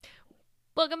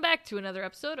Welcome back to another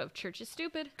episode of Church is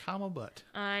Stupid. Comma but.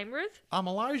 I'm Ruth. I'm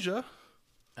Elijah.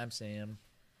 I'm Sam.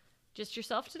 Just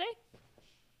yourself today?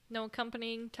 No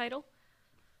accompanying title?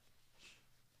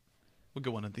 We'll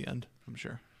get one at the end, I'm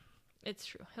sure. It's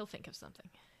true. He'll think of something.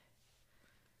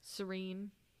 Serene.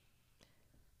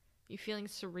 You feeling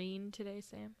serene today,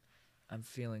 Sam? I'm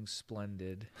feeling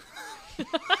splendid.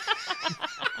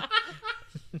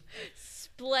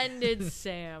 Splendid,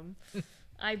 Sam.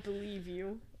 I believe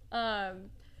you.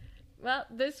 Well,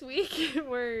 this week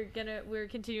we're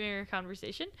continuing our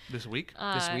conversation. This week?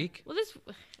 This week? Well,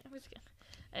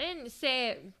 I didn't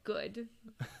say it good.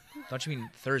 Don't you mean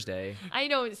Thursday? I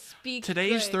don't speak.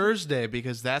 Today's good. Thursday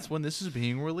because that's when this is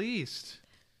being released.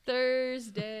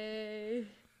 Thursday.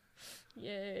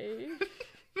 Yay.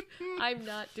 I'm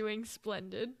not doing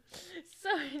splendid. So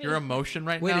Your emotion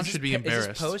right Wait, now is should this be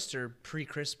embarrassed. Is this post or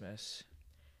pre-Christmas?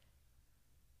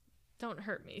 Don't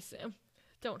hurt me, Sam.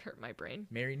 Don't hurt my brain.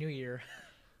 Merry New Year.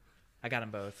 I got them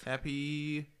both.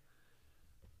 Happy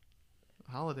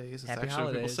holidays. It's Happy actually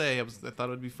what people holidays. say. I thought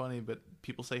it would be funny, but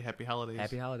people say happy holidays.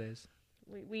 Happy holidays.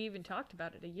 We even talked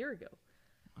about it a year ago.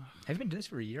 Have you been doing this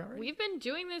for a year already? We've been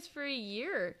doing this for a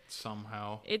year.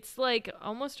 Somehow. It's like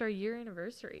almost our year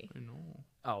anniversary. I know.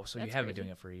 Oh, so That's you haven't been crazy. doing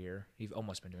it for a year. You've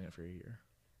almost been doing it for a year.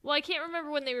 Well, I can't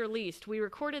remember when they released. We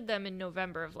recorded them in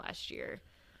November of last year.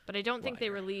 But I don't think they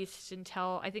Liar. released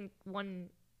until, I think one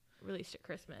released at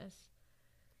Christmas.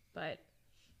 But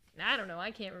I don't know.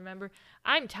 I can't remember.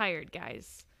 I'm tired,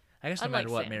 guys. I guess no Unlike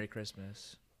matter what, Sam. Merry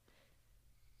Christmas.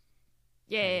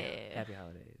 Yeah. Happy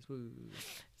holidays. Woo.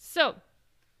 So,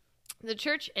 the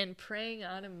church and preying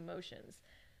on emotions.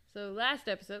 So, last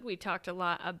episode, we talked a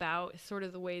lot about sort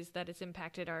of the ways that it's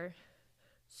impacted our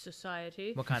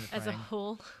society What kind of as a praying?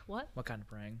 whole. What? What kind of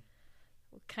praying?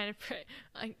 What kind of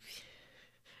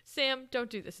Sam, don't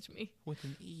do this to me. With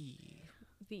an E.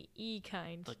 The E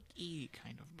kind. Like E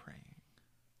kind of praying.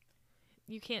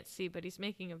 You can't see, but he's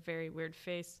making a very weird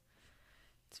face.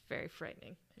 It's very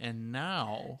frightening. And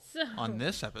now, So- on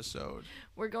this episode,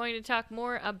 We're going to talk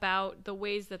more about the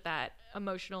ways that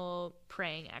emotional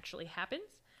praying actually happens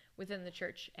within the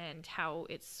church and how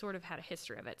it's sort of had a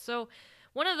history of it. So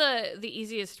one of the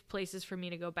easiest places for me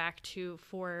to go back to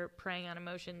for preying on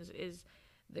emotions is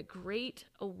the Great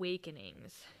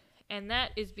Awakenings. And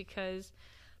that is because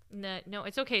no,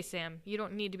 it's okay, Sam. You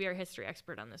don't need to be our history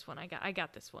expert on this one. I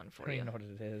got this one I for don't you. even know what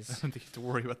it I is. don't think you have to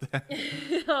worry about that.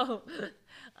 No.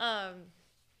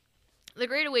 The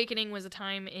Great Awakening was a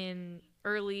time in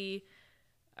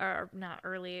not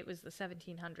early, it was the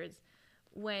 1700s,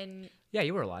 when, Yeah,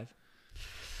 you were alive.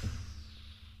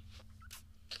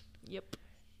 yep,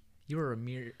 You were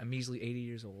a measly 80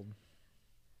 years old.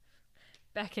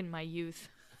 back in my youth.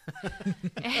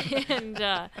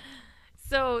 And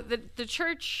so the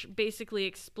church basically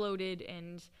exploded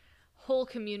and whole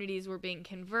communities were being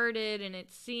converted, and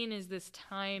it's seen as this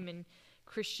time in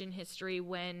Christian history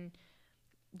when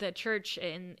the church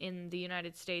in the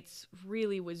United States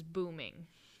really was booming.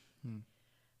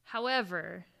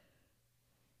 However,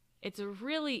 it's a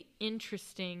really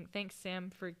interesting... Thanks,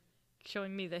 Sam, for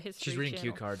showing me the history She's reading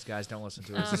channel. cue cards, guys. Don't listen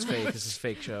to it. This is fake. This is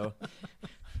fake show.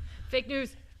 Fake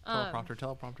news.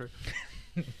 Teleprompter.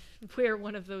 We're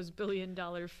one of those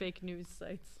billion-dollar fake news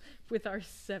sites with our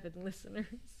 7 listeners.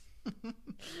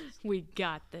 We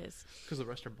got this. Because the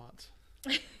rest are bots.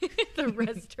 The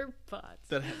rest are bots.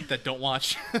 That don't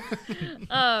watch.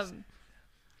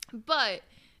 But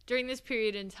during this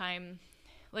period in time,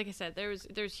 like I said,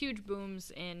 there's huge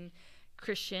booms in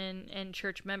Christian and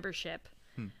church membership.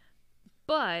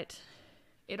 But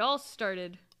it all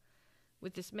started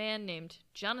with this man named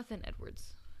Jonathan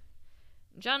Edwards.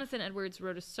 Jonathan Edwards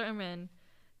wrote a sermon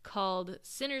called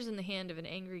Sinners in the Hand of an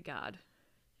Angry God.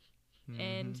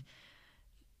 And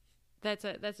that's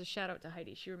a shout out to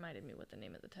Heidi. She reminded me what the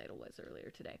name of the title was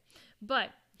earlier today. But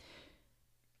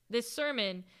this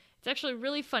sermon, it's actually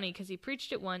really funny because he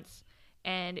preached it once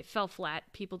and it fell flat.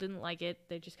 People didn't like it.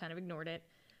 They just kind of ignored it.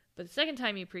 But the second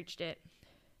time he preached it,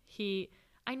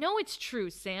 I know it's true,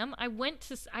 Sam. I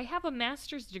have a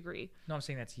master's degree. No, I'm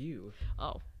saying that's you.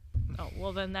 Oh,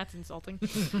 well then that's insulting.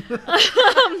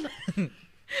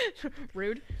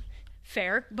 Rude.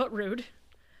 Fair, but rude.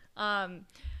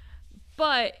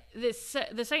 But the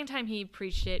second time he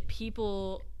preached it,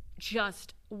 people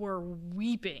just were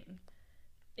weeping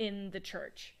in the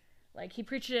church. Like, he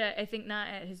preached it, I think, not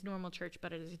at his normal church,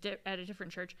 but at a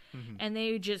different church. And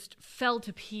they just fell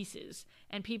to pieces.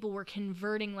 And people were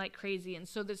converting like crazy. And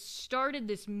so this started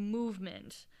this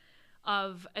movement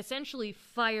of essentially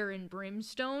fire and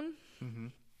brimstone.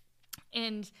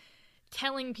 And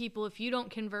telling people, if you don't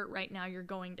convert right now, you're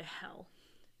going to hell.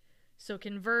 So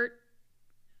convert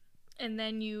and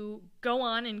then you go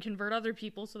on and convert other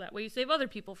people so that way you save other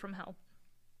people from hell.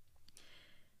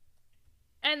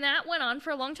 And that went on for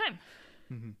a long time.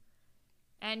 Mm-hmm.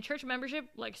 And church membership,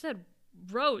 like I said,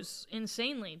 rose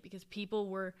insanely because people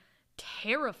were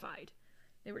terrified.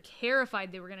 They were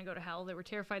terrified they were going to go to hell. They were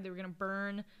terrified they were going to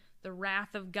burn. The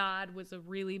wrath of God was a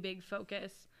really big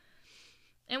focus.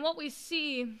 And what we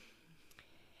see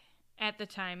at the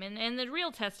time, and the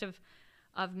real test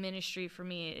of ministry for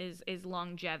me is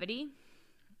longevity.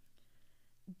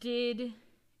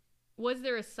 Was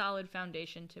there a solid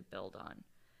foundation to build on?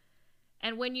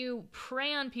 And when you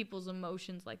prey on people's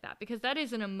emotions like that, because that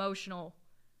is an emotional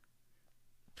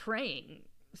preying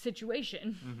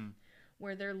situation,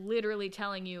 where they're literally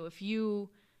telling you, if you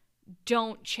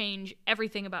don't change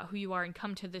everything about who you are and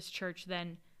come to this church,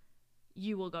 then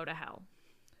you will go to hell.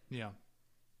 Yeah.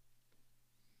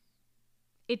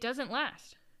 It doesn't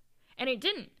last. And it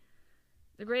didn't.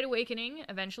 The Great Awakening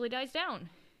eventually dies down.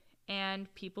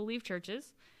 And people leave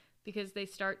churches because they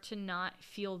start to not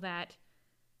feel that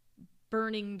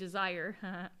burning desire,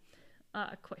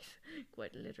 quite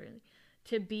literally,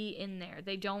 to be in there.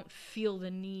 They don't feel the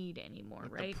need anymore,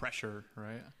 Like right? the pressure,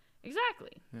 right?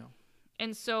 Exactly. Yeah.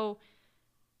 And so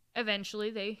eventually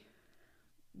they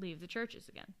leave the churches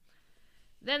again.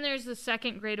 Then there's the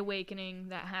Second Great Awakening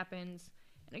that happens.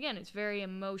 And again, it's very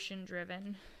emotion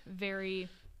driven, very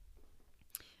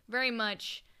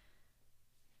much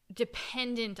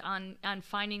dependent on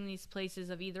finding these places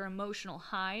of either emotional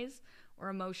highs or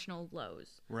emotional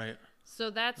lows. Right. So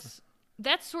that's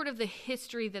sort of the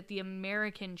history that the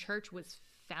American church was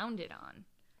founded on.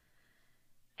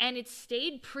 And it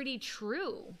stayed pretty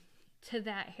true to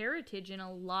that heritage in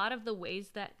a lot of the ways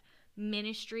that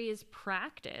ministry is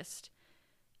practiced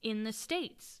in the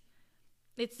States.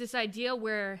 It's this idea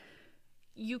where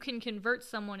you can convert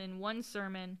someone in one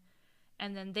sermon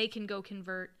and then they can go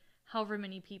convert however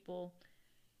many people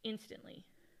instantly.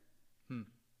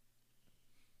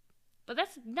 But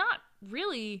that's not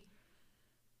really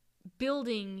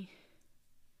building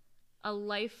a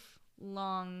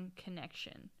lifelong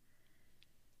connection.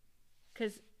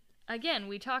 Because, again,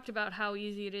 we talked about how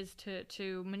easy it is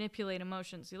to manipulate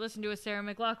emotions. You listen to a Sarah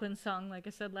McLachlan song, like I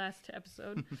said last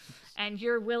episode, and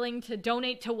you're willing to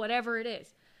donate to whatever it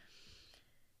is.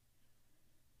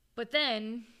 But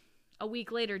then, a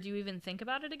week later, do you even think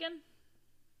about it again?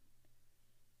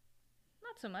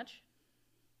 Not so much.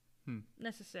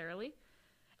 Necessarily.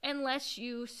 Unless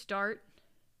you start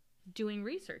doing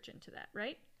research into that,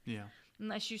 right? Yeah.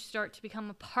 Unless you start to become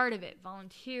a part of it,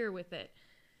 volunteer with it,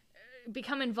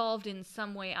 become involved in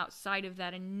some way outside of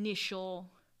that initial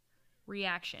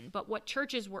reaction. But what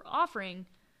churches were offering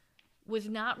was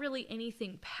not really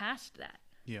anything past that.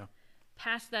 Yeah.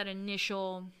 Past that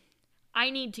initial, I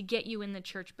need to get you in the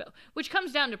church bill, which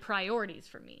comes down to priorities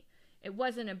for me. It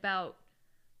wasn't about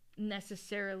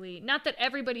necessarily, not that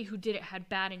everybody who did it had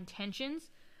bad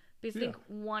intentions, because I think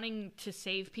wanting to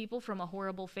save people from a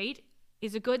horrible fate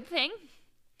is a good thing.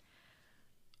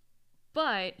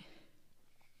 But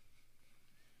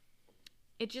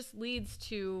it just leads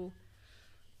to,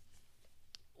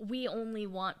 we only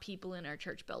want people in our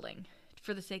church building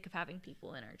for the sake of having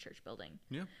people in our church building.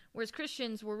 Yeah. Whereas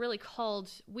Christians were really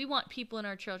called, we want people in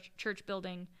our church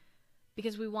building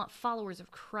because we want followers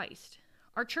of Christ.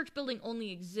 Our church building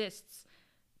only exists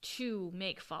to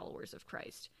make followers of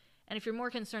Christ. And if you're more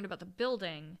concerned about the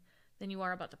building than you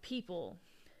are about the people,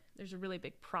 there's a really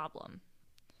big problem.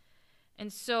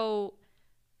 And so,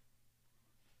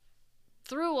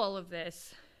 through all of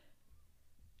this,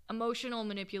 emotional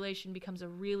manipulation becomes a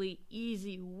really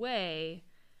easy way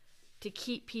to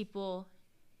keep people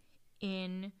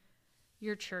in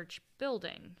your church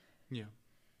building. Yeah.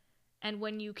 And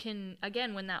when you can,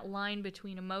 again, when that line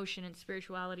between emotion and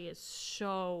spirituality is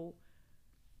so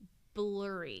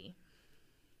blurry,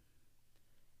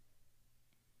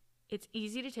 it's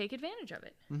easy to take advantage of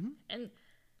it. And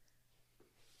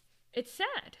it's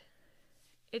sad.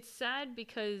 It's sad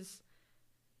because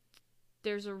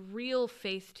there's a real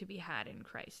faith to be had in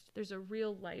Christ. There's a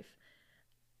real life,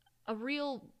 a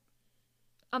real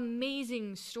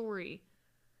amazing story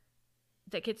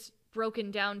that gets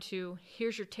broken down to,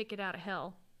 here's your ticket out of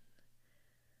hell,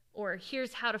 or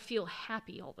here's how to feel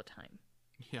happy all the time.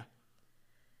 Yeah.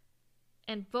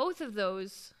 And both of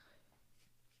those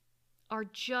are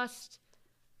just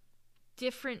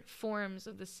different forms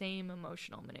of the same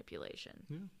emotional manipulation.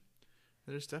 Yeah.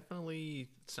 There's definitely,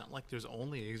 it's not like there's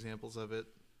only examples of it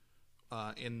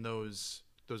in those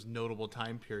notable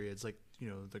time periods, like, you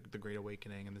know, the Great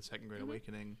Awakening and the Second Great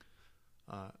Awakening.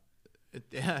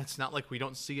 It's not like we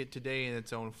don't see it today in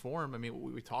its own form. I mean,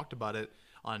 we talked about it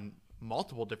on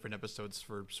multiple different episodes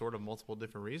for sort of multiple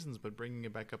different reasons, but bringing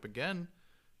it back up again,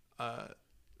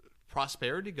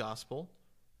 prosperity gospel,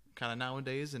 kind of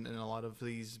nowadays, and a lot of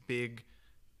these big,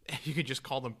 you could just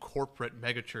call them corporate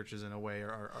mega churches in a way,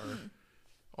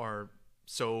 are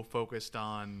so focused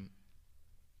on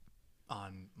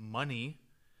money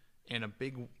in a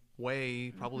big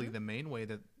way, probably the main way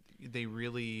that they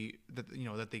really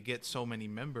that they get so many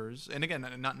members. And again,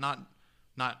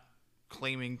 not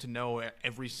claiming to know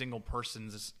every single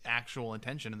person's actual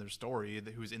intention in their story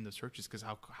who's in the churches, because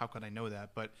how could I know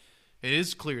that? But it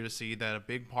is clear to see that a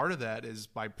big part of that is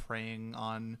by preying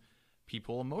on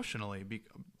people emotionally,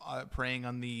 preying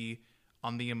on the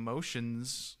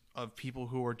emotions of people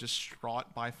who are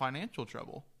distraught by financial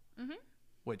trouble,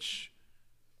 which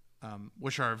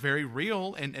are very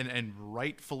real and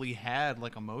rightfully had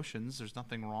like emotions. There's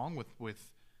nothing wrong with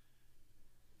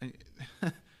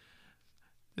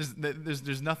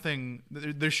there's nothing.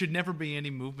 There should never be any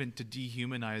movement to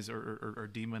dehumanize or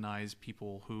demonize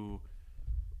people who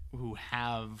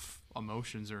have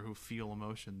emotions or who feel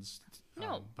emotions.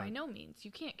 No, by no means.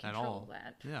 You can't control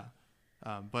that.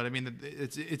 Yeah, but I mean,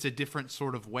 it's a different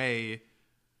sort of way,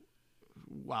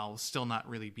 while still not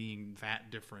really being that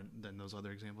different than those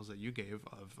other examples that you gave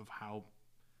of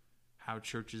how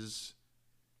churches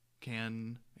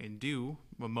can and do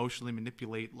emotionally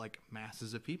manipulate like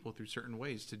masses of people through certain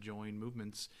ways to join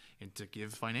movements and to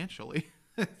give financially.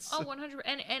 100%.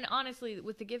 And honestly,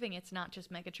 with the giving, it's not just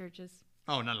mega churches.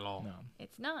 Oh, not at all. No.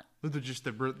 It's not.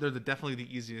 They're definitely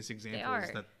the easiest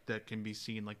examples that can be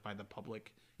seen like by the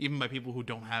public, even by people who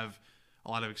don't have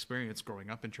a lot of experience growing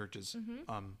up in churches.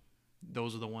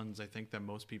 Those are the ones I think that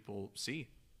most people see.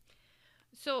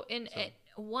 So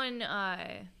one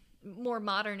more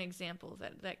modern example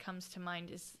that comes to mind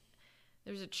is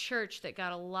there's a church that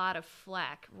got a lot of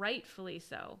flack, rightfully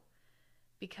so,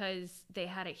 because they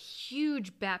had a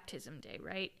huge baptism day,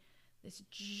 right? This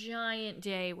giant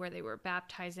day where they were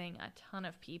baptizing a ton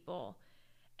of people,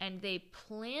 and they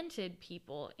planted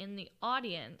people in the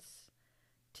audience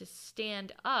to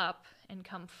stand up and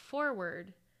come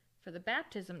forward for the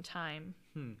baptism time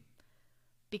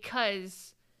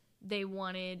because they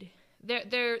wanted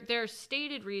their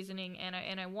stated reasoning,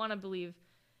 and I want to believe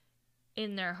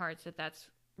in their hearts that that's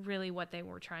really what they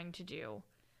were trying to do.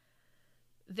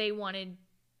 They wanted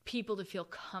people to feel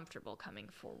comfortable coming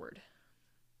forward.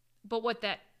 But what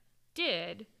that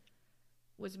did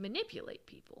was manipulate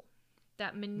people.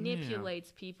 That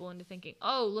manipulates people into thinking,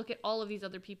 oh, look at all of these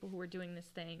other people who are doing this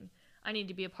thing. I need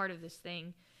to be a part of this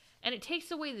thing. And it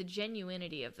takes away the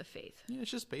genuinity of the faith. Yeah,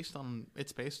 it's based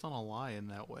on a lie in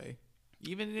that way.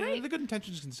 Even Right. The good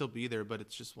intentions can still be there, but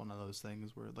it's just one of those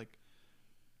things where like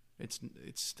it's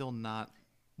still not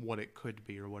what it could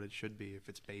be or what it should be if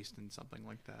it's based in something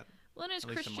like that. Well, and as At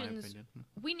least in my Christians, opinion.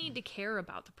 we need to care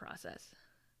about the process.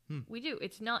 We do.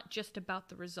 It's not just about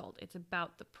the result. It's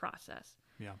about the process.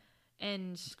 Yeah,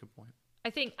 And that's a good point. I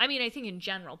think in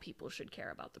general, people should care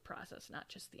about the process, not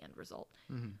just the end result.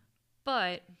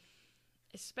 But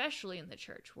especially in the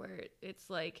church, where it's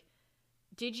like,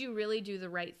 did you really do the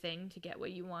right thing to get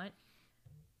what you want?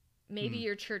 Maybe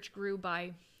your church grew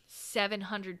by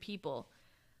 700 people,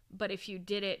 but if you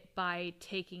did it by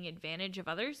taking advantage of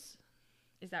others,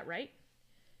 is that right?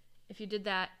 If you did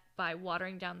that by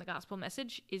watering down the gospel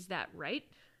message, is that right?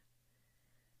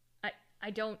 I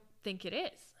don't think it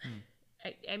is.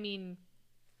 I mean,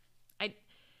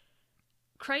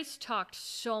 Christ talked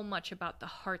so much about the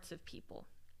hearts of people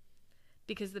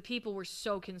because the people were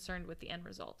so concerned with the end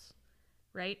results,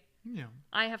 right? Yeah.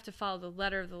 I have to follow the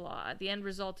letter of the law. The end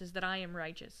result is that I am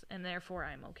righteous and therefore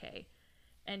I'm okay.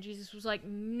 And Jesus was like,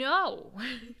 no,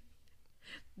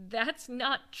 that's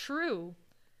not true.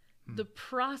 The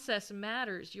process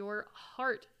matters. Your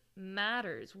heart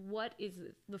matters. What is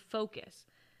the focus?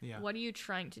 Yeah. What are you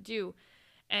trying to do?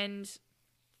 And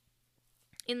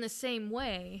in the same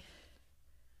way,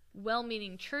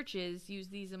 well-meaning churches use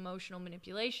these emotional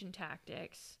manipulation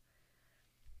tactics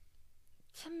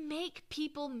to make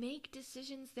people make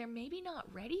decisions they're maybe not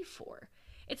ready for.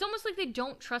 It's almost like they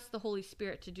don't trust the Holy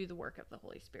Spirit to do the work of the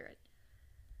Holy Spirit.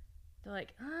 They're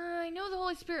like, I know the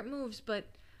Holy Spirit moves, but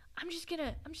I'm just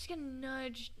gonna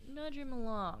nudge him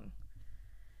along.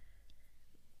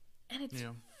 And it's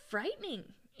frightening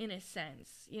in a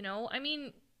sense, you know? I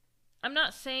mean, I'm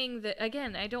not saying that,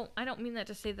 again, I don't mean that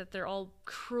to say that they're all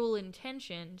cruel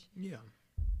intentioned. Yeah.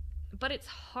 But it's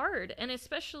hard, and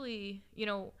especially, you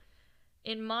know,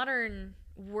 in modern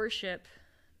worship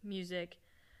music,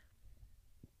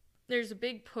 there's a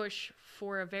big push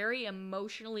for a very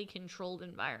emotionally controlled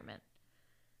environment,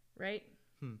 right?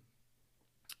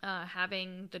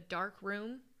 Having the dark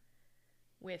room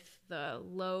with the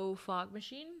low fog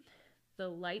machine, the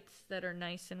lights that are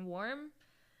nice and warm,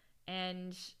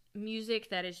 and music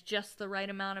that is just the right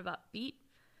amount of upbeat,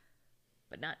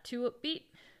 but not too upbeat.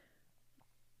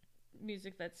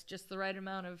 Music that's just the right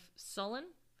amount of sullen,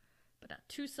 but not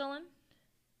too sullen.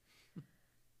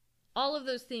 All of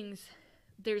those things,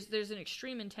 there's an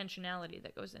extreme intentionality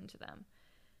that goes into them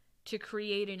to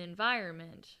create an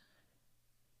environment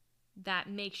that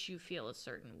makes you feel a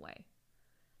certain way.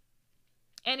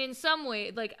 And in some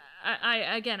way, like,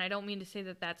 I don't mean to say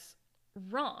that that's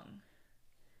wrong.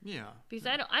 Yeah. Because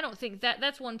I don't think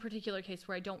that's one particular case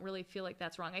where I don't really feel like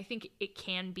that's wrong. I think it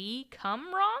can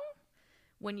become wrong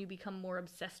when you become more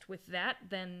obsessed with that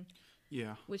than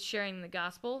with sharing the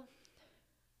gospel.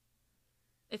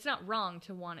 It's not wrong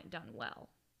to want it done well.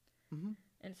 Mm-hmm.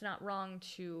 And it's not wrong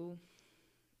to,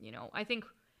 I think...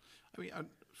 I mean,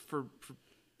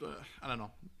 I don't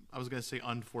know. I was going to say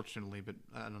unfortunately, but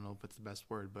I don't know if it's the best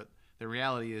word. But the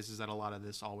reality is that a lot of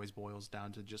this always boils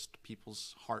down to just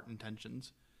people's heart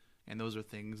intentions. And those are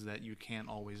things that you can't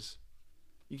always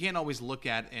look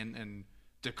at and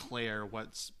declare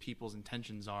what people's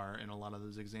intentions are in a lot of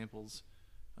those examples.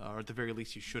 Or at the very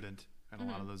least, you shouldn't in a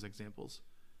lot of those examples.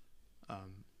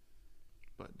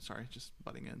 But sorry, just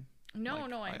butting in. No,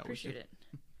 I appreciate it.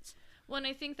 Well, and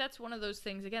I think that's one of those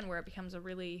things, again, where it becomes a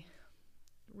really,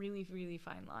 really, really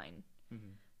fine line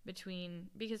between,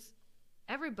 because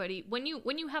everybody, when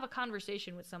you have a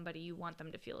conversation with somebody, you want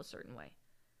them to feel a certain way.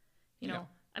 You know,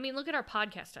 I mean, look at our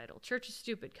podcast title, Church is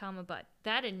Stupid, but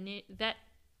that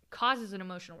causes an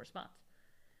emotional response.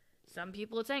 Some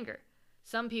people it's anger.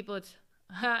 Some people it's,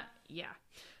 yeah.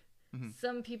 Mm-hmm.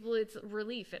 Some people it's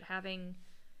relief at having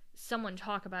someone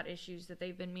talk about issues that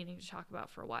they've been meaning to talk about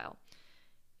for a while.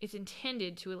 It's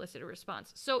intended to elicit a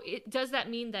response. So does that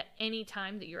mean that any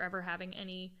time that you're ever having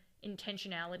any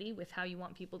intentionality with how you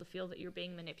want people to feel that you're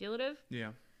being manipulative?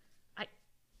 Yeah.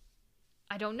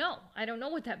 I don't know. I don't know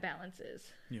what that balance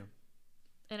is. Yeah.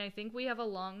 And I think we have a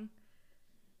long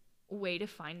way to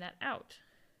find that out.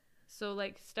 So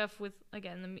like stuff with,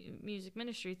 again, the music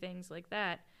ministry, things like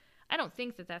that, I don't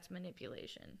think that that's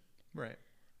manipulation. Right.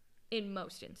 In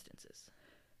most instances.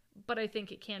 But I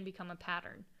think it can become a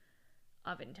pattern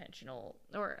of intentional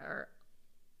or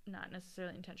not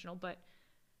necessarily intentional, but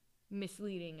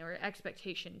misleading or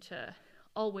expectation to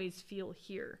always feel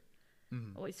here,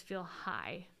 always feel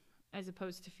high as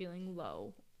opposed to feeling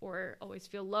low, or always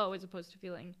feel low as opposed to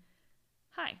feeling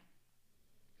high.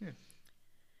 Yeah.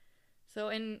 So,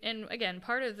 and again,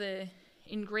 part of the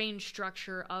ingrained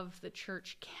structure of the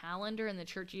church calendar and the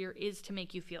church year is to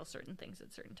make you feel certain things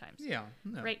at certain times. Yeah.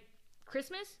 No. Right?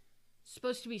 Christmas,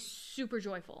 supposed to be super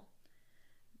joyful.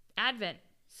 Advent,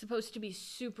 supposed to be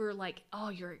super like, oh,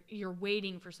 you're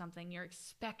waiting for something. You're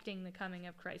expecting the coming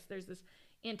of Christ. There's this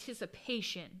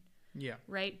anticipation. Yeah.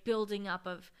 Right? Building up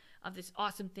of this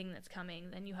awesome thing that's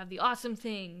coming. Then you have the awesome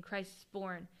thing, Christ is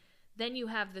born. Then you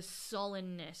have the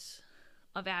sullenness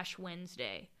of Ash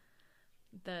Wednesday.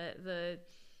 The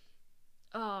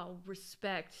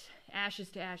respect, ashes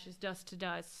to ashes, dust to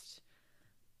dust.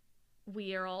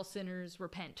 We are all sinners,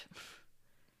 repent.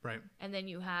 Right. And then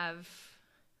you have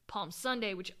Palm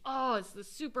Sunday, which, is the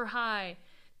super high.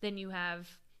 Then you have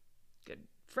Good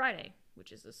Friday,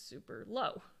 which is a super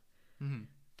low. Mm-hmm.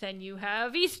 Then you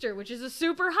have Easter, which is a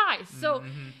super high. So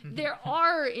there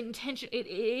are intention.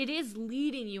 It is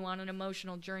leading you on an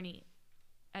emotional journey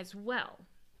as well.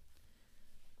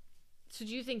 So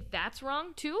do you think that's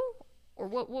wrong too? Or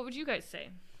what would you guys say?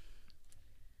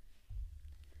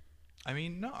 I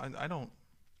mean, no, I don't.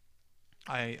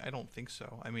 I don't think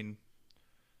so. I mean,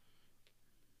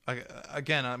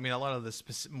 again, I mean, a lot of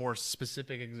the more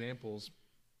specific examples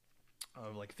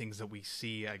of like things that we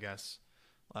see, I guess,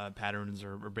 patterns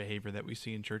or behavior that we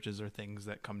see in churches are things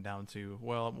that come down to,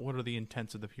 well, what are the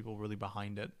intents of the people really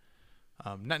behind it?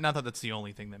 Not that that's the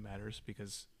only thing that matters,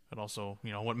 because it also,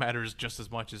 what matters just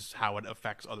as much is how it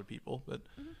affects other people. But,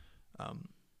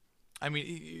 I mean,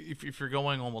 if you're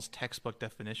going almost textbook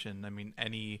definition, I mean,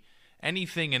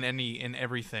 anything and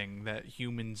everything that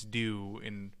humans do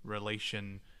in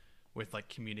relation with like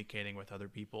communicating with other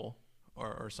people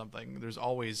or something, there's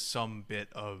always some bit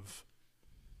of,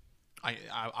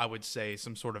 I would say,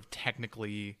 some sort of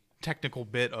technical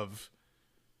bit of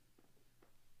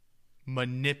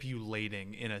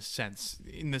manipulating in a sense,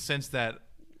 in the sense that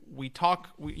we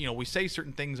say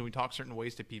certain things and we talk certain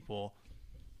ways to people,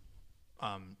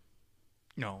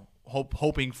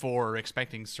 hoping for or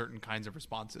expecting certain kinds of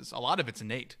responses. A lot of it's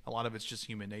innate. A lot of it's just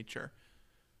human nature.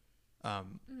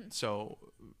 So,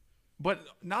 but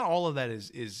not all of that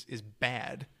is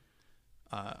bad.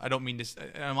 I don't mean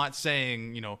to. I'm not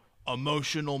saying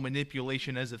emotional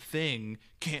manipulation as a thing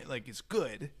can't like is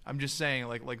good. I'm just saying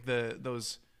like the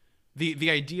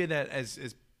idea that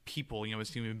as people, you know, as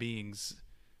human beings,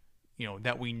 you know,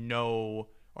 that we know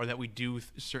or that we do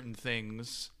certain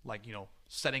things like, you know,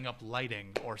 setting up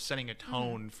lighting or setting a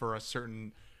tone for a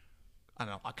certain, I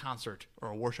don't know, a concert or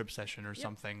a worship session or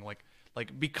something like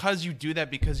because you do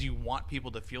that because you want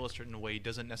people to feel a certain way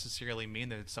doesn't necessarily mean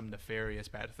that it's some nefarious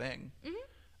bad thing.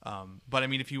 But I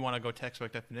mean, if you want to go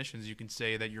textbook definitions, you can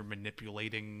say that you're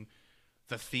manipulating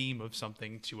the theme of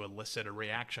something to elicit a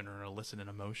reaction or elicit an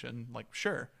emotion. Like,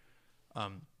 sure.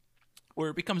 Where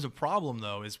it becomes a problem,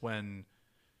 though, is when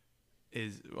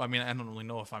I mean, I don't really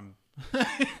know if I'm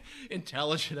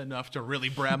intelligent enough to really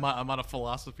brag. I'm not a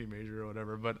philosophy major or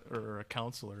whatever, or a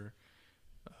counselor.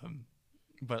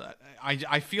 But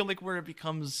I feel like where it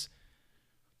becomes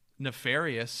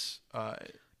nefarious,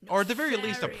 or at the very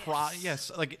least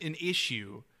like an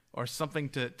issue or something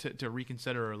to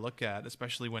reconsider or look at,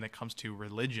 especially when it comes to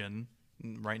religion,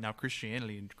 right now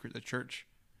Christianity and the church,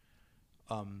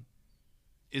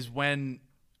 is when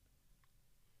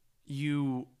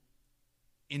you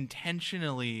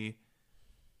intentionally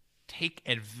take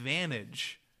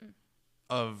advantage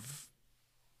of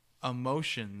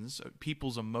emotions,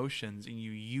 people's emotions, and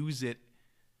you use it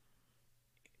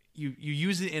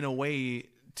in a way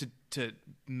to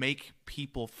make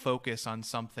people focus on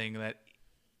something that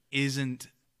isn't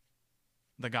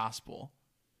the gospel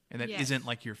and that isn't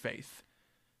like your faith.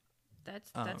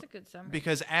 That's a good summary.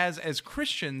 Because as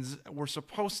Christians, we're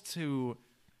supposed to,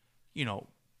 you know,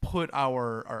 put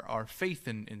our faith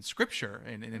in Scripture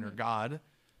and in our God,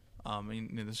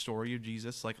 in the story of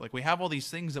Jesus. Like we have all these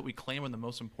things that we claim are the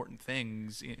most important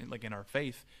things in our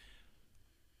faith.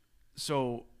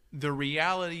 So the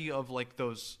reality of like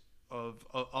those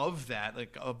of that,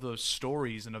 like of those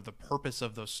stories and of the purpose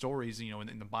of those stories, you know,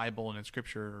 in the Bible and in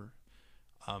Scripture,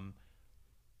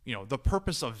 you know, the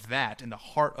purpose of that and the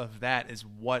heart of that is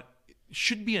what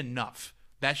should be enough.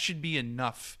 That should be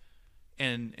enough.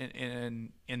 And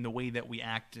the way that we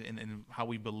act and how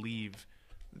we believe,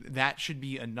 that should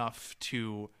be enough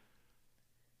to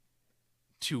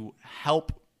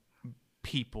help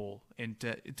people and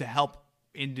to help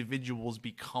individuals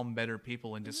become better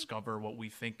people and discover what we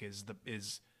think is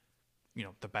you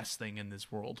know, the best thing in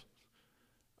this world.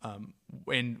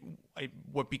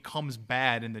 What becomes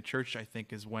bad in the church, I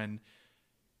think, is when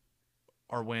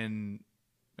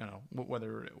you know,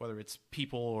 whether it's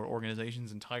people or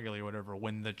organizations entirely or whatever,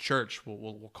 when the church,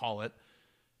 we'll call it,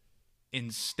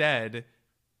 instead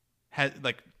has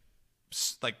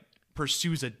like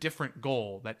pursues a different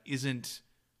goal that isn't,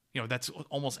 you know, that's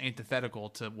almost antithetical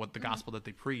to what the gospel that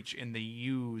they preach, and they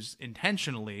use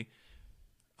intentionally,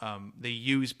 they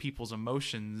use people's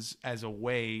emotions as a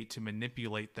way to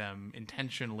manipulate them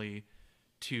intentionally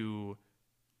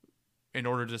in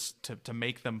order to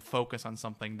make them focus on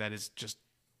something that is just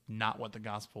not what the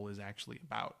gospel is actually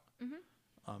about.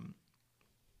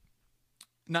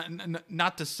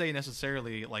 Not to say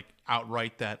necessarily like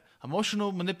outright that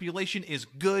emotional manipulation is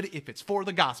good if it's for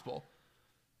the gospel.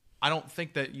 I don't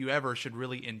think that you ever should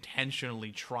really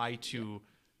intentionally try to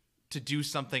do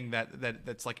something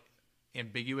that's like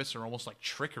ambiguous or almost like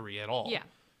trickery at all. Yeah.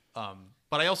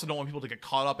 But I also don't want people to get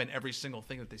caught up in every single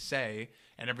thing that they say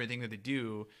and everything that they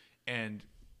do and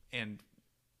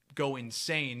go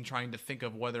insane trying to think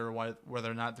of whether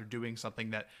or not they're doing something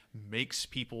that makes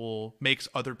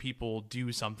other people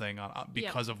do something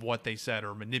because of what they said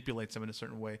or manipulates them in a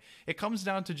certain way. It comes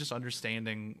down to just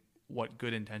understanding what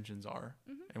good intentions are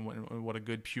and what a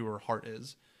good pure heart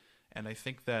is. And I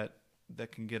think that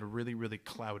can get really, really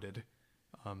clouded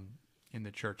in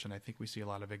the church. And I think we see a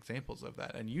lot of examples of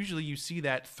that. And usually you see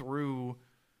that through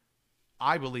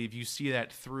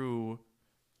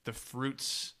the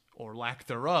fruits or lack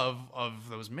thereof of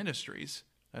those ministries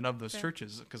and of those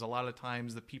churches, because a lot of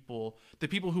times the people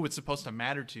who it's supposed to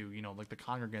matter to, you know, like the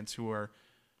congregants who are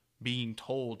being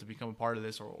told to become a part of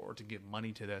this or to give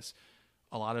money to this,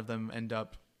 a lot of them end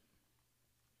up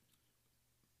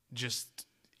just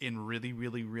in really,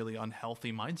 really, really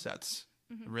unhealthy mindsets,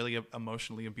 really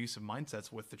emotionally abusive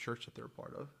mindsets with the church that they're a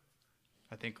part of.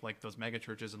 I think like those mega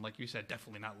churches, and like you said,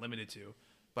 definitely not limited to,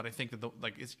 but I think that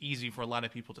it's easy for a lot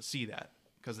of people to see that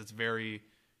because it's very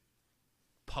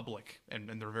public and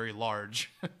they're very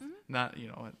large. Not, you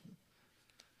know,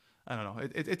 I don't know.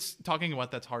 It's talking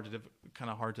about that's kind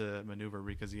of hard to maneuver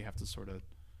because you have to sort of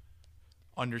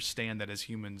understand that as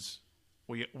humans,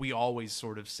 we always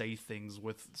sort of say things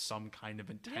with some kind of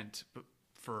intent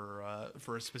for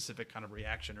a specific kind of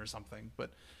reaction or something.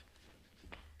 But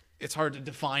it's hard to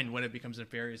define when it becomes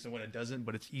nefarious and when it doesn't.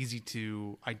 But it's easy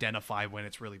to identify when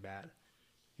it's really bad.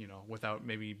 without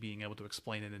maybe being able to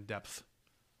explain it in depth.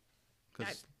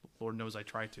 Because Lord knows I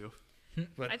try to.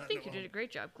 But I think you did a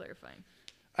great job clarifying.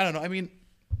 I don't know. I mean,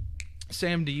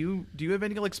 Sam, do you have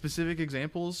any like specific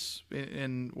examples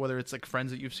in whether it's like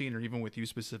friends that you've seen or even with you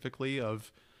specifically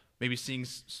of maybe seeing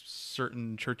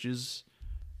certain churches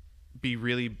be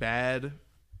really bad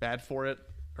for it,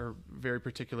 or very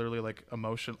particularly like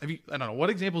emotional? I don't know. What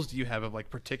examples do you have of like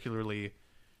particularly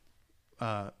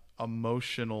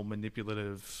emotional,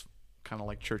 manipulative kind of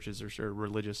like churches or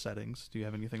religious settings? Do you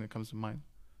have anything that comes to mind?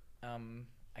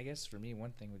 I guess for me,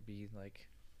 one thing would be like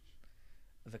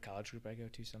the college group I go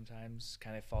to sometimes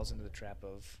kind of falls into the trap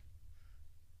of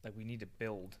like we need to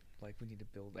build. Like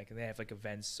they have like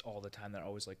events all the time that are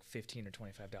always like $15 or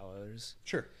 $25.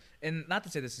 Sure. And not to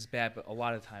say this is bad, but a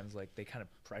lot of times like they kind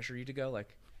of pressure you to go.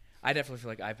 Like I definitely feel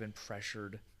like I've been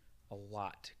pressured a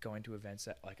lot going to events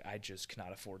that like I just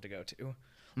cannot afford to go to.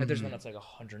 Like there's one that's like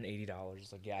 $180.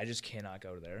 It's like, yeah, I just cannot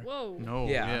go there. Whoa. No.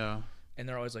 Yeah. Yeah. And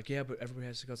they're always like, yeah, but everybody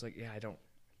has to go. It's like, yeah, I don't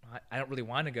really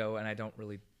want to go, and I don't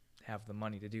really have the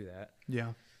money to do that.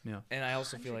 Yeah. Yeah. And I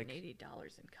also feel like $180 in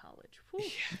college. Whew.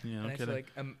 Yeah. and No I feel kidding.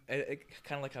 like it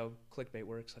kind of like how clickbait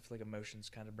works. I feel like emotions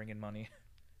kind of bring in money,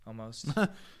 almost.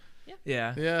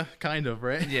 Yeah. Yeah. Kind of,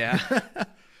 right? Yeah.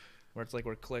 Where it's like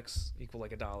where clicks equal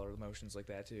like $1, emotions like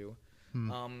that too.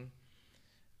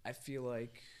 I feel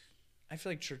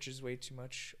like churches way too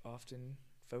much often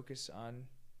focus on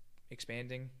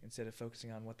expanding instead of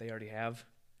focusing on what they already have,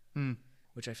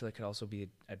 which I feel like could also be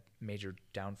a major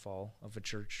downfall of a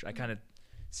church. I kind of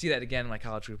see that again in my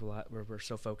college group a lot, where we're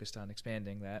so focused on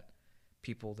expanding that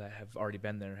people that have already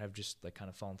been there have just like kind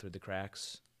of fallen through the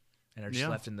cracks and are just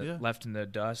left in the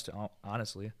dust.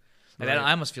 Honestly, and Right.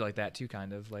 I almost feel like that too,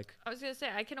 kind of like. I was gonna say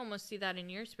I can almost see that in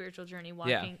your spiritual journey,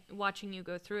 Yeah. watching you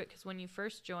go through it. Because when you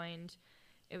first joined,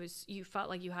 you felt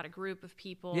like you had a group of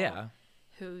people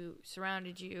who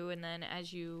surrounded you, and then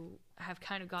as you have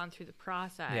kind of gone through the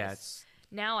process,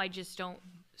 now I just don't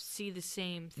see the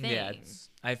same thing. Yeah,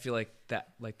 I feel like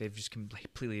that, like they've just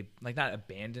completely, like not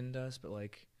abandoned us, but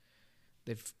like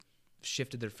they've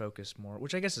shifted their focus more,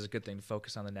 which I guess is a good thing, to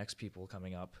focus on the next people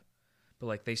coming up. But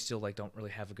like they still like don't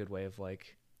really have a good way of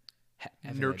like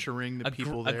Nurturing the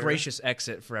people there. a gracious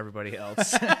exit for everybody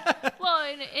else. Well,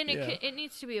 and it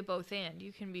needs to be a both and.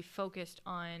 You can be focused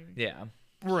on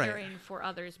Right. caring for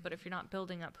others, but if you're not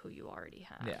building up who you already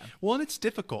have. Yeah. Well, and it's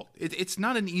difficult. It's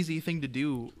not an easy thing to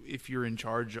do if you're in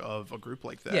charge of a group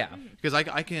like that. Yeah. Because I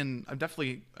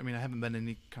haven't been in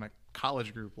any kind of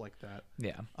college group like that.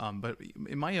 Yeah. But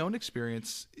in my own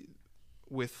experience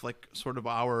with like sort of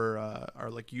our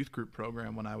like youth group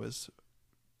program when I was,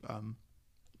 I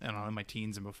don't know, in my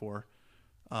teens and before,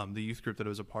 the youth group that I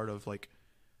was a part of, like,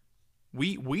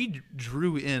 we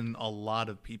drew in a lot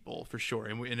of people for sure,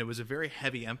 and it was a very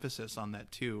heavy emphasis on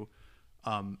that too.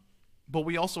 But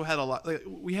we also had a lot. Like,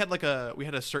 we had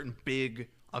a certain big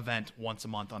event once a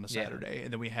month on a Saturday,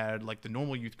 and then we had like the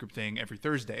normal youth group thing every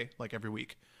Thursday, like every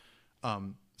week.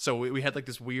 So we had like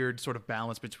this weird sort of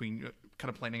balance between kind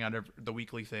of planning out the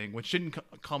weekly thing, which didn't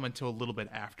come until a little bit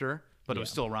after, but it was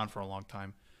still around for a long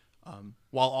time,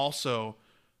 while also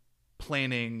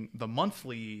planning the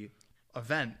monthly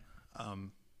event. A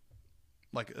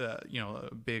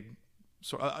big,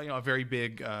 a very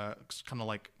big, kind of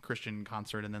like Christian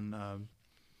concert, and then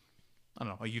I don't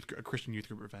know, a Christian youth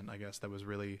group event. I guess that was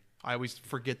really, I always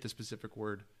forget the specific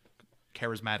word,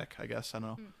 charismatic. I guess I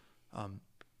don't know,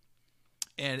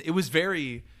 and it was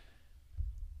very.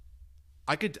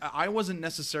 I wasn't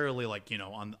necessarily like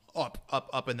on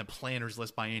up in the planners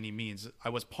list by any means. I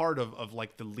was part of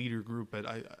like the leader group, but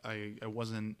I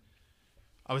wasn't.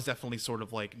 I was definitely sort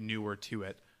of like newer to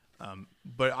it.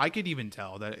 But I could even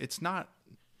tell that it's not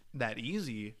that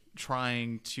easy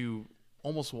trying to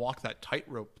almost walk that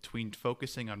tightrope between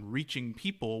focusing on reaching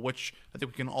people, which I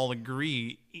think we can all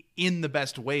agree in the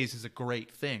best ways is a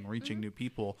great thing, reaching new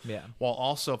people, while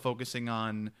also focusing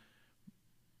on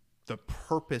the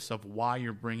purpose of why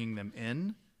you're bringing them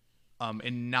in,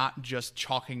 and not just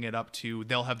chalking it up to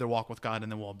they'll have their walk with God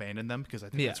and then we'll abandon them, because I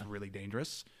think that's really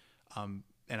dangerous.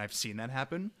 And I've seen that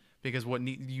happen, because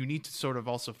you need to sort of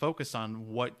also focus on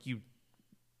what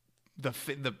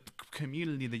the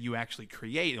community that you actually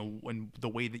create, and the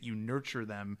way that you nurture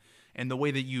them, and the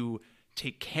way that you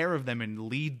take care of them and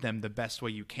lead them the best way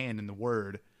you can in the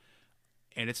Word.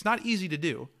 And it's not easy to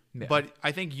do, but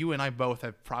I think you and I both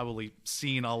have probably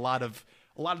seen a lot of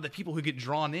the people who get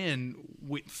drawn in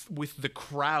with the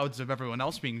crowds of everyone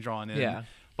else being drawn in. Yeah.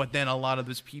 But then a lot of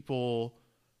those people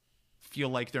feel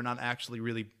like they're not actually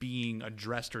really being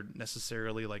addressed or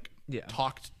necessarily like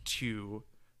talked to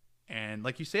And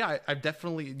like you say, I've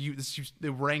definitely it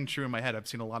rang true in my head. I've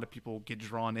seen a lot of people get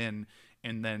drawn in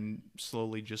and then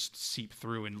slowly just seep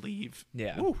through and leave.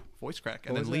 Yeah. Ooh, voice crack,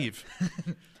 and What then was leave.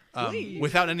 Leave.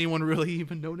 Without anyone really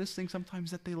even noticing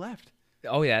sometimes that they left.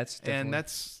 Oh yeah, it's And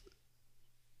that's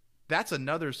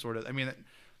another sort of, I mean,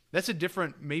 that's a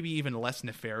different, maybe even less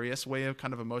nefarious way of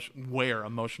kind of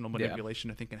emotional manipulation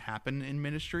I think can happen in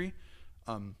ministry.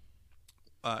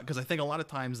 Because I think a lot of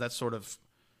times that sort of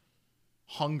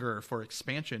hunger for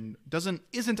expansion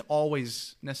isn't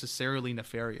always necessarily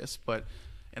nefarious, but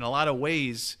in a lot of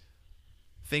ways,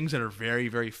 things that are very,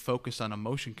 very focused on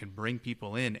emotion can bring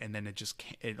people in, and then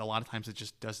a lot of times it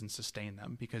just doesn't sustain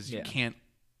them because you can't.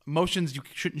 Emotions, you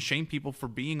shouldn't shame people for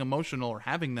being emotional or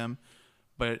having them,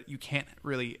 but you can't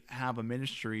really have a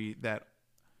ministry that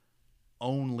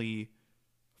only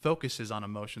focuses on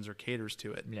emotions or caters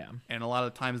to it. Yeah. And a lot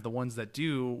of times the ones that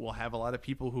do will have a lot of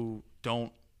people who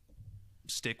don't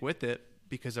stick with it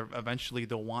because eventually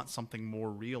they'll want something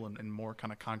more real and more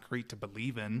kind of concrete to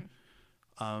believe in.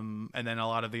 And then a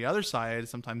lot of the other side,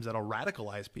 sometimes that'll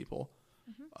radicalize people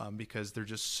because they're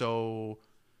just so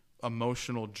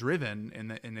emotional driven,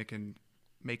 and it can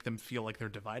make them feel like they're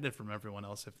divided from everyone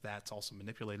else if that's also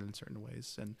manipulated in certain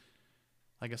ways. And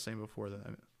like I was saying before,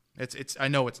 that I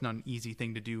know it's not an easy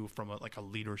thing to do from a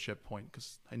leadership point,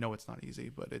 because I know it's not easy,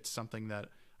 but it's something that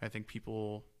I think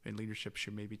people in leadership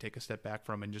should maybe take a step back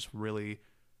from and just really,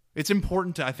 it's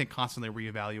important to, I think, constantly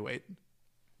reevaluate.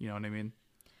 You know what I mean?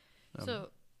 So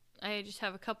I just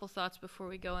have a couple thoughts before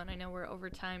we go, and I know we're over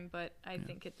time, but I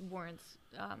think it warrants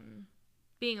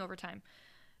being over time,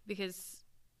 because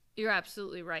you're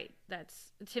absolutely right.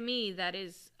 To me, that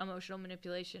is emotional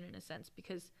manipulation in a sense,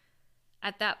 because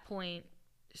at that point,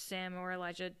 Sam or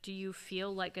Elijah, do you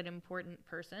feel like an important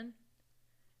person?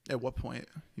 At what point,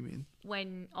 you mean?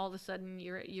 When all of a sudden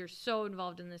you're so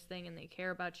involved in this thing and they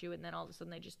care about you, and then all of a sudden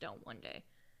they just don't one day.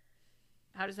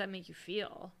 How does that make you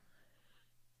feel?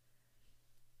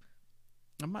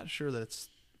 I'm not sure that it's,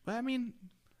 I mean,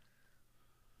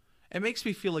 it makes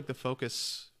me feel like the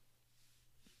focus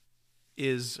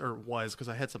is, or was, because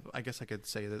I guess I could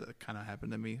say that it kind of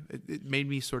happened to me. It made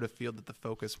me sort of feel that the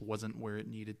focus wasn't where it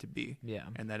needed to be. Yeah.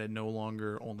 And that it no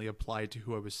longer only applied to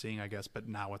who I was seeing, I guess, but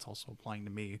now it's also applying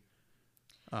to me.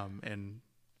 And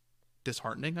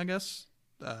disheartening, I guess.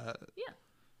 Yeah.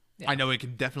 I know it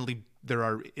can definitely, there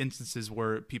are instances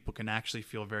where people can actually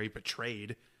feel very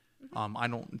betrayed. I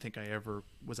don't think I ever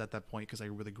was at that point because I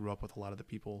really grew up with a lot of the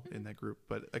people in that group,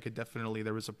 but I could definitely,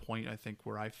 there was a point I think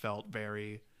where I felt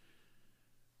very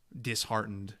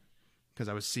disheartened because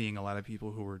I was seeing a lot of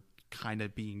people who were kind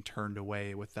of being turned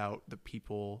away without the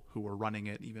people who were running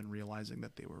it even realizing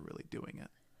that they were really doing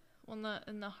it. Well,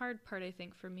 and the hard part, I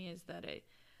think, for me is that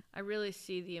I really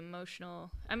see the emotional,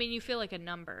 I mean, you feel like a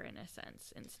number in a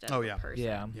sense instead of a person.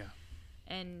 Yeah. Yeah.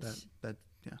 And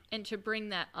Yeah. And to bring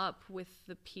that up with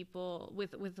the people,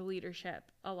 with the leadership,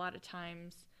 a lot of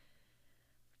times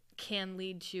can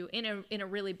lead to, in a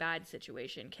really bad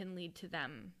situation, can lead to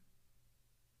them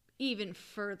even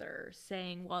further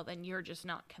saying, well, then you're just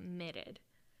not committed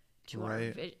to our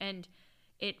vision. And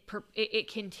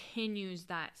it continues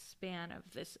that span of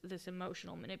this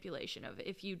emotional manipulation of,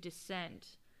 if you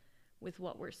dissent with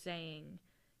what we're saying,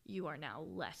 you are now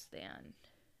less than,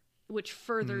 which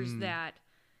furthers that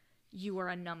you are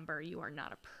a number, you are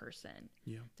not a person.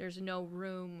 Yeah. There's no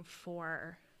room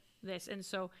for this. And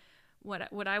so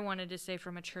what I wanted to say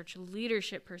from a church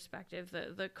leadership perspective,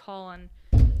 the call on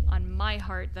my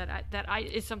heart that I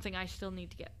is something I still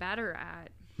need to get better at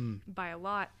by a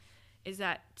lot, is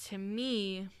that, to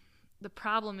me, the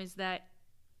problem is that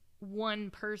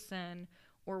one person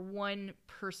or one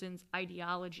person's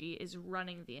ideology is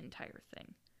running the entire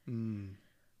thing.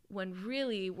 When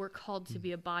really we're called to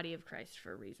be a body of Christ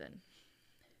for a reason.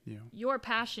 Yeah. Your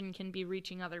passion can be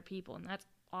reaching other people, and that's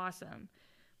awesome.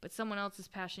 But someone else's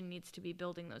passion needs to be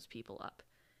building those people up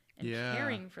and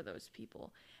caring for those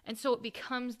people. And so it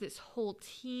becomes this whole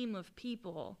team of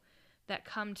people that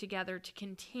come together to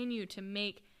continue to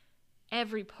make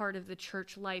every part of the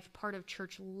church life part of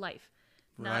church life,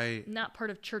 not part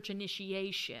of church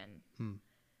initiation.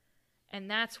 And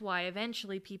that's why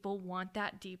eventually people want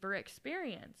that deeper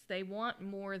experience. They want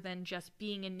more than just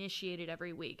being initiated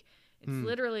every week. It's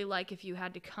literally like if you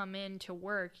had to come in to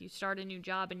work, you start a new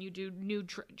job and you do new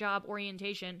job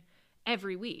orientation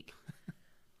every week.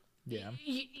 Yeah.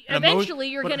 Eventually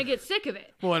you're going to get sick of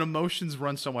it. Well, and emotions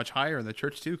run so much higher in the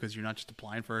church too, because you're not just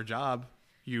applying for a job.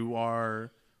 You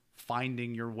are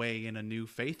finding your way in a new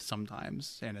faith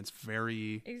sometimes. And it's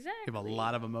very, you have a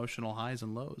lot of emotional highs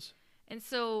and lows. And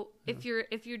so if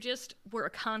we're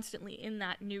constantly in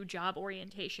that new job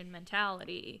orientation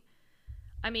mentality,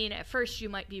 I mean, at first you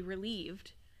might be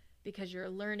relieved because you're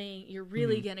learning, you're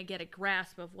really going to get a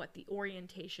grasp of what the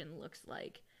orientation looks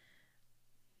like.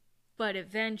 But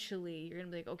eventually you're going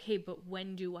to be like, okay, but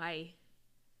when do I,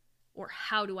 or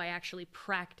how do I actually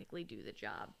practically do the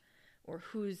job? Or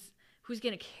who's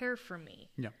going to care for me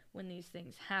when these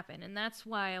things happen? And that's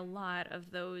why a lot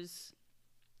of those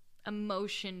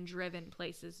emotion-driven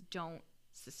places don't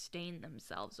sustain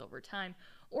themselves over time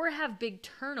or have big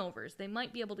turnovers. They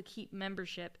might be able to keep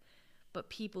membership, but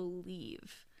people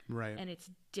leave. Right. And it's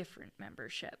different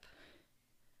membership.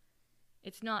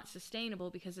 It's not sustainable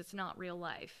because it's not real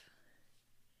life.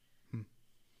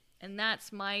 And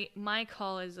that's my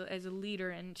call as a leader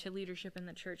and to leadership in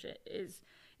the church is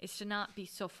to not be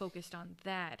so focused on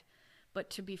that,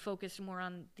 but to be focused more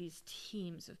on these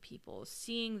teams of people,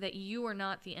 seeing that you are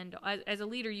not the end all. As a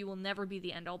leader, you will never be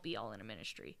the end all be all in a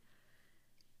ministry.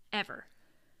 Ever.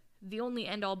 The only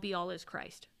end all be all is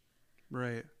Christ.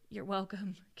 Right. You're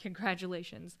welcome.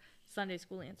 Congratulations. Sunday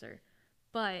school answer.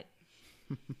 But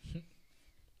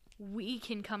we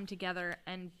can come together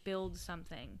and build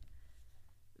something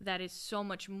that is so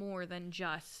much more than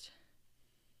just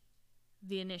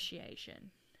the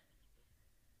initiation.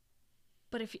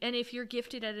 But if you're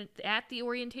gifted at the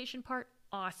orientation part,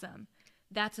 awesome.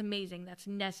 That's amazing. That's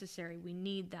necessary. We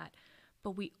need that.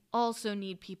 But we also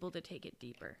need people to take it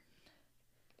deeper.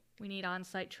 We need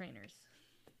on-site trainers.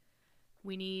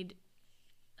 We need,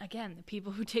 again, the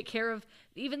people who take care of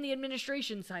even the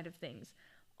administration side of things.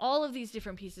 All of these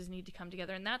different pieces need to come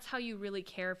together, and that's how you really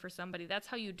care for somebody. That's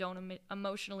how you don't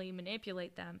emotionally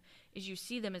manipulate them, is you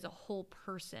see them as a whole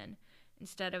person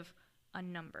instead of a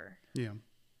number. Yeah.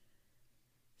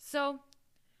 So,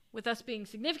 with us being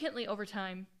significantly over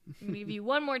time, I'm going to give you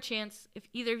one more chance. If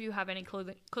either of you have any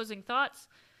closing thoughts.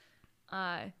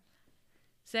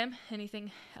 Sam,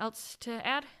 anything else to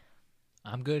add?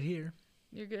 I'm good here.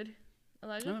 You're good.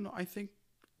 Elijah? I don't know. I think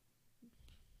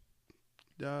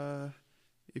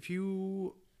if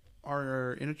you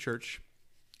are in a church,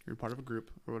 you're part of a group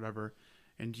or whatever,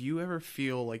 and do you ever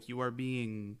feel like you are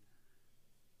being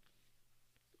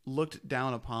looked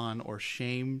down upon or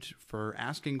shamed for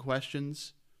asking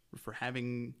questions, or for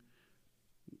having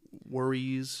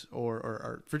worries,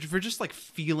 or for just like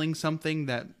feeling something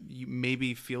that you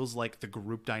maybe feels like the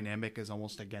group dynamic is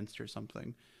almost against or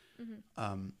something.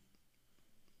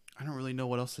 I don't really know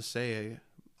what else to say,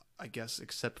 I guess,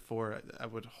 except for I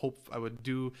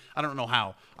don't know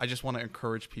how. I just want to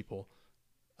encourage people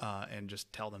and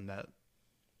just tell them that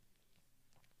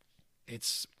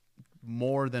it's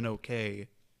more than okay,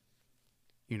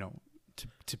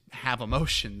 to have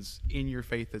emotions in your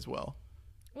faith as well.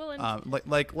 Well, and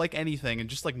like anything, and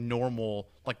just like normal,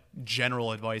 like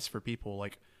general advice for people,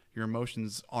 like your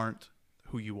emotions aren't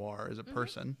who you are as a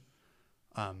person,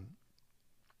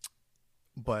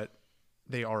 but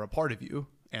they are a part of you,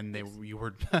 and you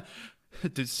were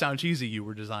to sound cheesy, you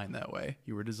were designed that way.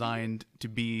 You were designed to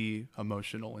be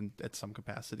emotional at some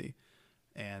capacity,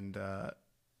 and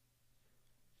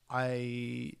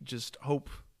I just hope.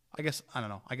 I guess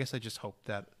I just hope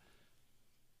that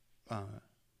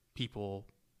people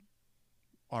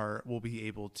will be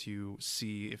able to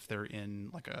see if they're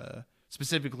in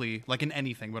specifically like in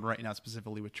anything, but right now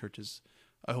specifically with churches.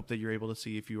 I hope that you're able to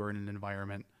see if you are in an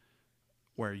environment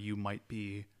where you might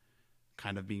be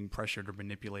kind of being pressured or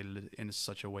manipulated in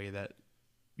such a way that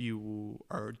you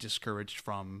are discouraged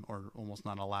from or almost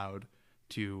not allowed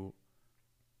to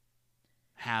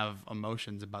have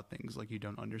emotions about things like you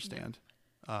don't understand.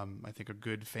 I think a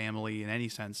good family in any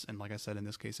sense, and like I said, in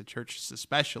this case, a church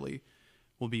especially,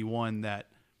 will be one that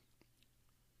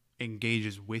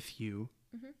engages with you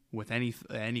with any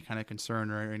kind of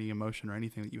concern or any emotion or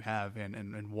anything that you have,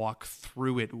 and walk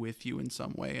through it with you in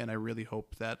some way. And I really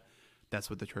hope that that's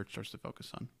what the church starts to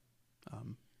focus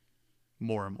on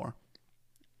more and more.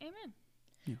 Amen.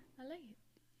 Yeah. I like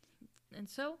it. And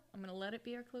so I'm going to let it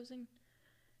be our closing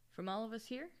from all of us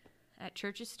here at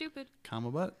Church is Stupid.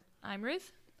 Comma butt. I'm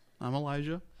Ruth. I'm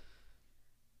Elijah.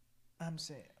 I'm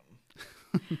Sam.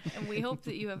 And we hope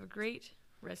that you have a great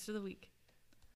rest of the week.